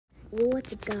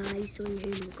What's up, guys? So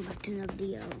here, welcome back to another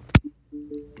video.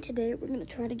 Today we're gonna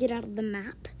try to get out of the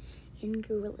map in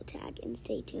Gorilla Tag, and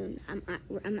stay tuned. I'm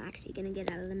actually gonna get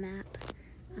out of the map.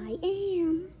 I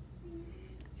am.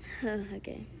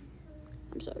 Okay.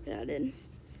 I'm so excited.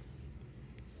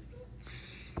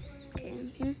 Okay,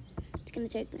 I'm here. It's gonna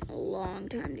take me a long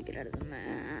time to get out of the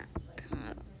map.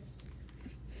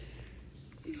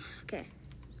 Okay.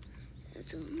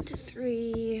 So 1 to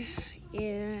 3.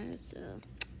 Yeah.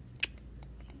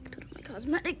 Put on my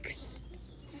cosmetics.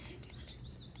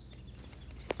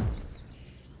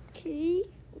 Okay.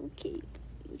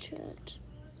 Chat.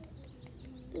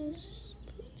 This.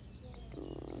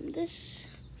 Put on this.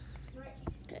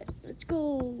 Okay, let's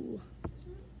go.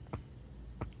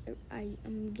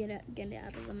 I'm get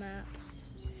out of the map.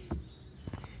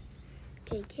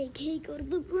 Okay, go to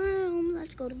the broom.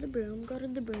 Let's go to the broom. Go to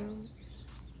the broom.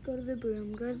 Go to the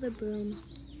broom. Go to the broom.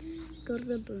 Go to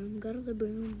the broom. Go to the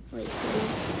broom. Wait,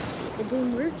 the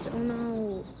broom works? Oh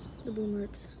no, the broom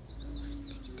works.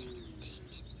 Dang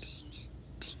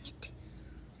it.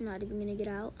 I'm not even gonna get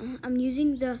out. I'm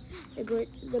using the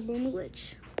broom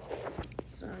glitch.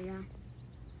 So yeah.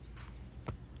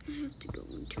 I have to go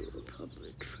into a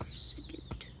public for a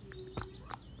second.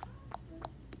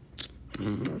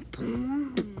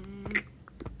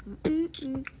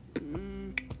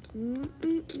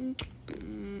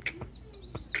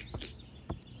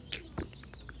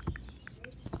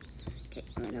 Okay,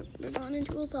 we're going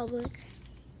into a public.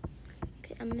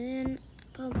 Okay, I'm in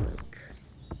public.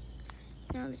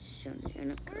 Now let's just show me. You're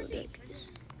not going like this.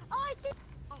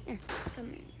 Here,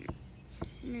 come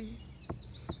in.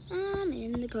 I'm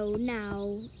in the code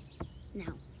now.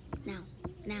 Now.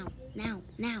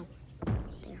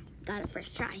 There, got it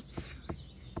first try.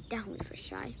 Definitely first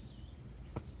try.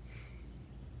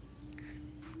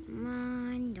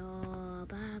 Mondo,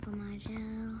 back on my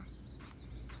shell.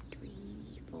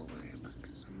 3, 4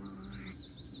 bucks more.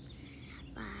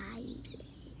 5, 6,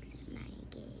 9,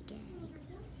 10.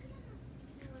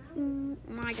 Oh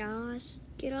my gosh.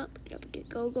 Get up,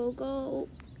 go.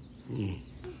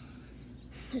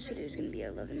 This video is going to be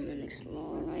 11 minutes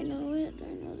long. I know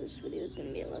this video is going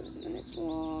to be 11 minutes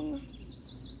long.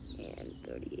 And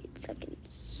 38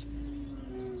 seconds.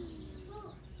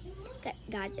 Okay,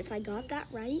 guys, if I got that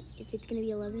right, if it's going to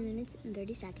be 11 minutes and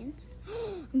 30 seconds.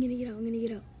 I'm going to get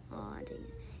out. Aw, dang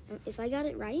it. If I got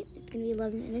it right, it's going to be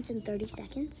 11 minutes and 30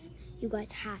 seconds. You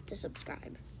guys have to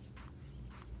subscribe.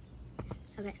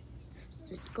 Okay,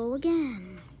 let's go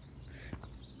again.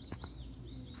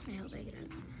 I hope I get out of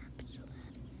the map so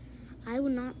bad. I will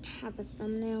not have a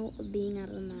thumbnail of being out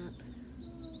of the map.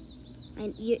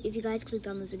 And if you guys clicked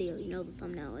on this video, you know the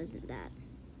thumbnail isn't that.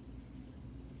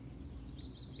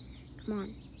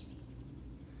 Come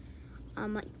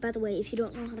on. By the way, if you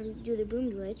don't know how to do the broom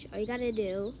glitch, all you gotta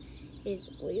do is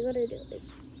put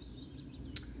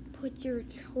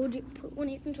one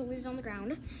of your controllers on the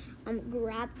ground,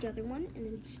 grab the other one, and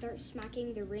then start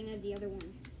smacking the ring of the other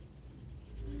one.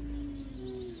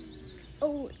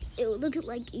 Oh, it will look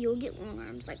like you'll get long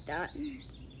arms like that.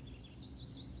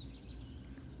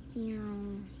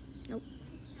 Nope.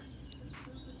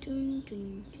 Dun.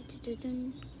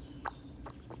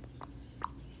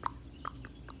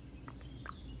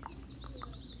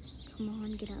 Come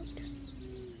on, get out.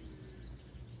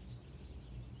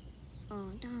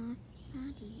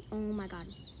 Oh my god.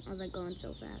 I was like going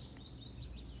so fast.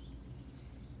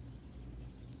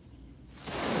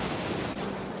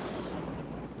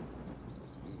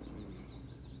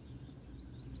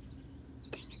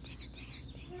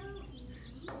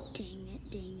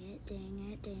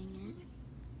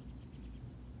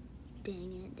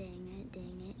 Dang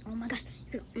it. Oh my gosh.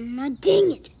 Dang it.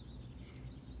 Dang it.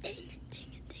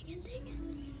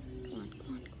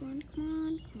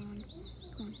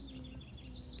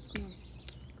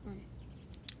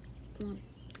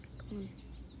 Come on.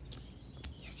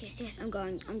 Yes. I'm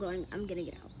going. I'm gonna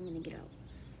get out. Am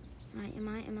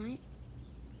I? I'm not.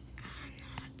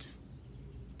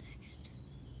 Dang it.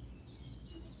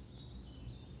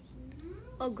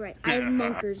 Oh great. I have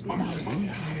monkers now.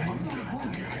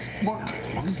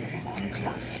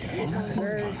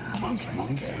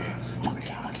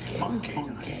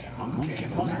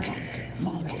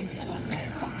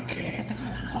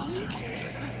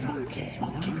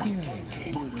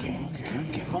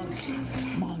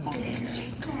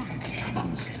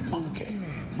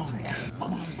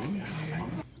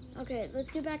 Okay,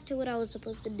 let's get back to what I was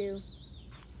supposed to do.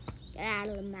 Get out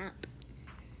of the map.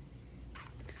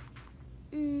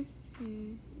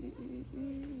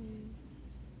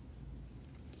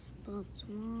 Bugs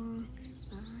more,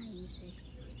 5, 6,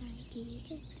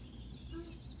 96. Open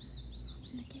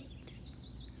the gate.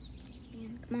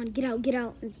 Come on, get out, get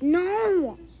out.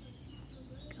 No!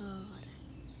 God.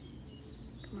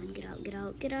 Come on, get out, get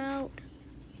out, get out.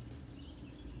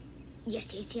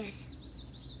 Yes, yes, yes.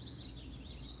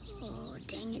 Oh,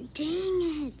 dang it,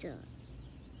 dang it.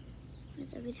 What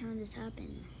is every time this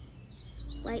happens?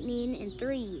 Lightning in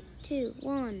 3, 2,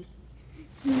 1.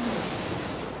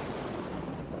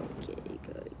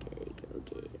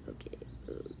 Okay.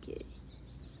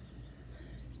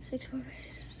 6 more minutes.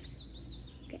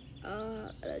 Okay,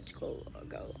 let's go.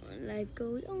 Life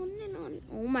goes on and on.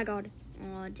 Oh my god.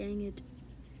 Oh, dang it.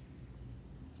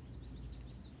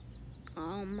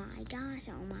 Oh my gosh,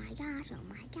 oh my gosh, oh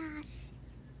my gosh.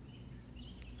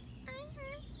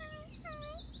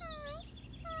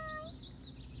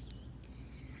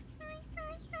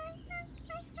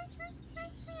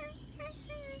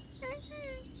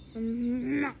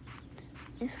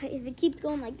 If it keeps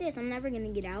going like this, I'm never gonna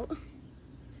get out.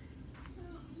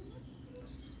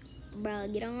 Bro,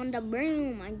 get on the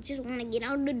broom. I just want to get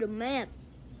out of the map.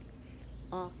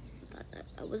 Oh, I thought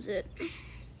that was it.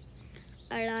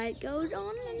 Our light goes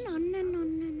on and on and on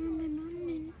and on and on.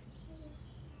 And...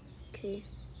 Okay.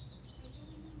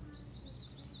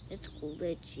 It's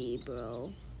glitchy,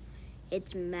 bro.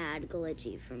 It's mad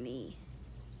glitchy for me.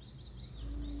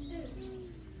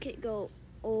 Okay, go.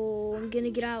 Oh, I'm gonna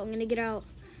get out.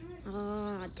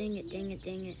 Ah, dang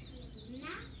it.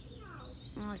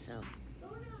 Also,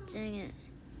 dang it.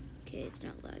 Okay, it's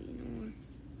not laggy no more.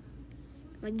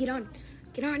 Come on, get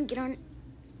on.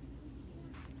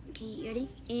 Okay, you ready?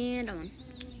 And on.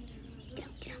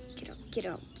 Get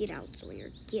out, Sawyer.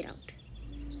 Get out.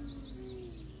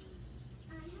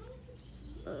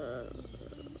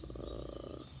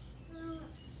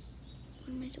 What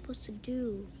am I supposed to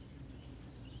do?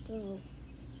 Bro.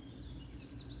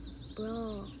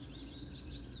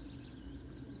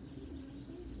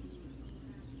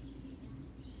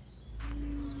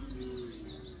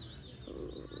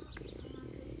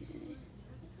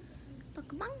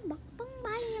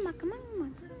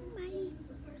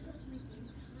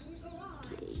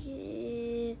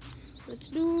 Okay, let's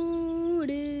do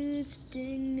this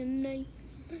in the night.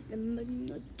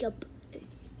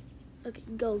 Okay,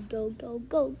 go.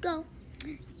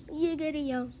 You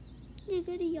gotta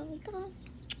go.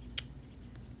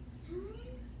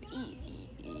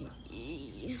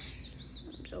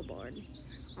 I'm so bored.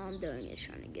 All I'm doing is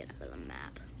trying to get out of the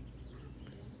map.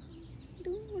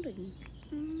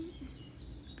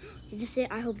 Is this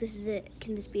it? I hope this is it.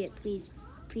 Can this be it? Please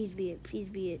be it.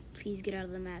 Please get out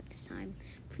of the map this time.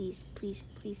 Please. I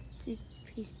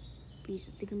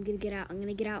think I'm gonna get out. I'm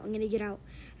gonna get out.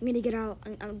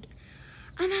 I'm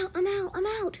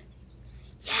out.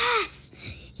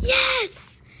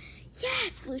 Yes!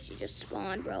 Lucy just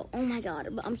spawned, bro. Oh my god.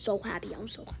 I'm so happy.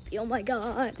 Oh my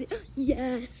god.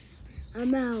 Yes.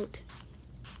 I'm out.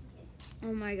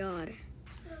 Oh my god.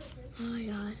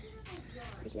 I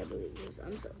can't believe this.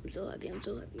 I'm so happy. Oh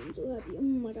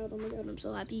my god, I'm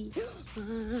so happy.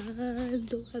 I'm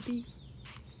so happy.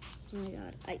 Oh my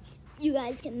god. You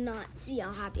guys cannot see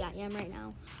how happy I am right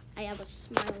now. I have a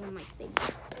smile on my face.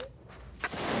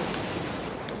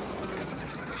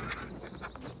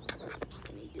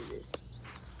 Let me do this.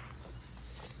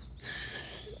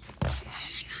 Oh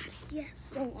my god.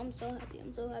 Yes. I'm so happy. Oh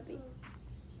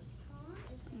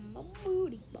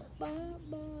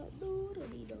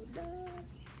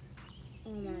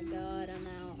my god, I'm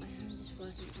out. I'm just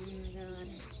watching. Oh my god.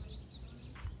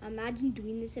 Imagine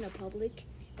doing this in a public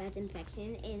that's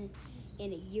infection and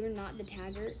you're not the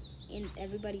tagger and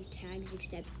everybody's tags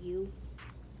except you.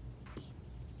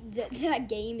 That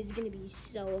game is gonna be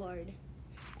so hard.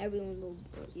 Everyone will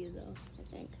vote you though, I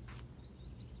think.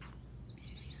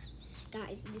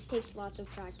 Guys, this takes lots of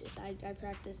practice. I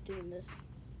practice doing this.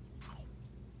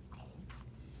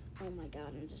 Oh my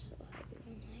god, I'm just so happy.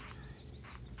 Oh my god.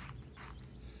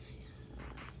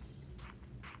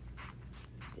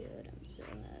 Dude, I'm so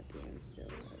happy. Oh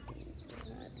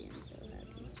my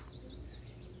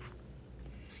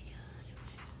god.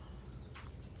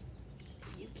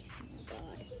 You can't, oh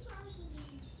god.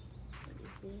 What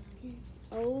is it?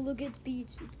 Oh, look, it's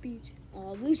beach.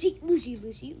 Oh, Lucy,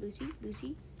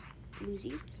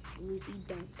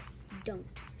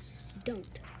 don't.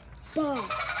 Bah!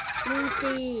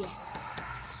 Lucy!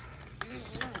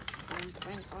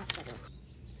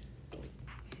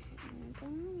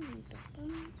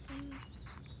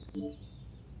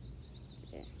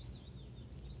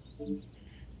 Okay.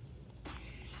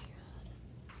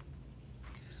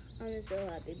 I'm so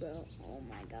happy, bro. Oh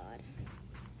my god.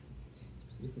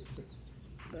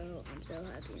 Bro, I'm so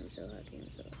happy. Oh my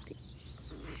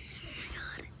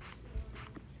god.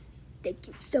 Thank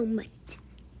you so much.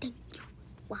 Thank you.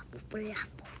 waffle for the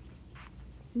apple.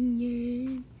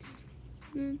 Yeah.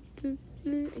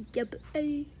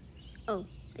 Oh,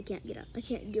 I can't get up. I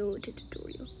can't go to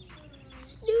tutorial.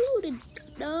 Oh my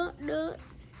god.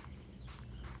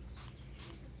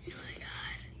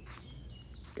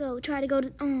 Go, try to go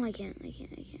to, oh, I can't. It's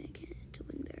a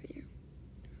wind barrier.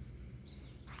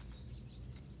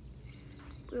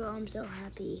 Bro, I'm so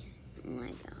happy. Oh my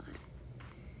god.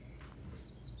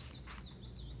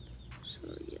 So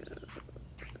yeah,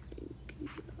 thank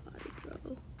God,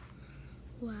 bro.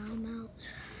 Wow, I'm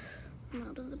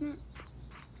out of the map.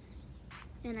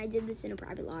 And I did this in a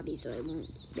private lobby, so I won't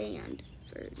be banned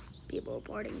for people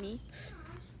reporting me.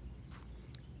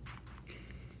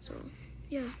 So,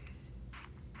 yeah.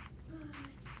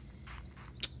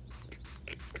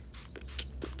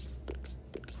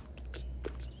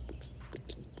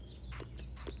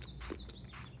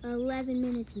 "11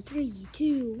 minutes and 3,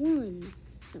 2, 1.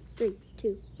 No, 3,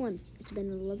 2, 1. It's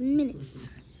been 11 minutes.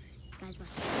 Guys, watch.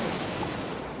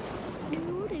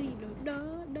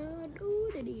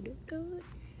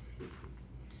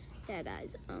 Yeah,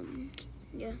 guys,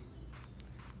 yeah.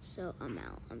 So, I'm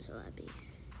out. I'm so happy.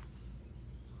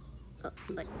 Oh,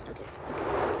 but, okay.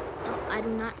 No, I do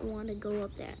not want to go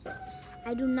up there.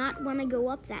 I do not want to go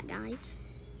up that, guys.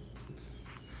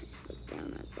 Just look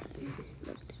down at that.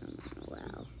 Look down at that.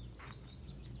 Wow.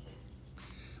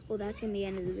 Well, that's going to be the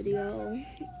end of the video.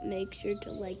 Make sure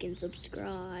to like and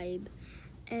subscribe.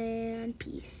 And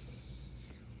peace.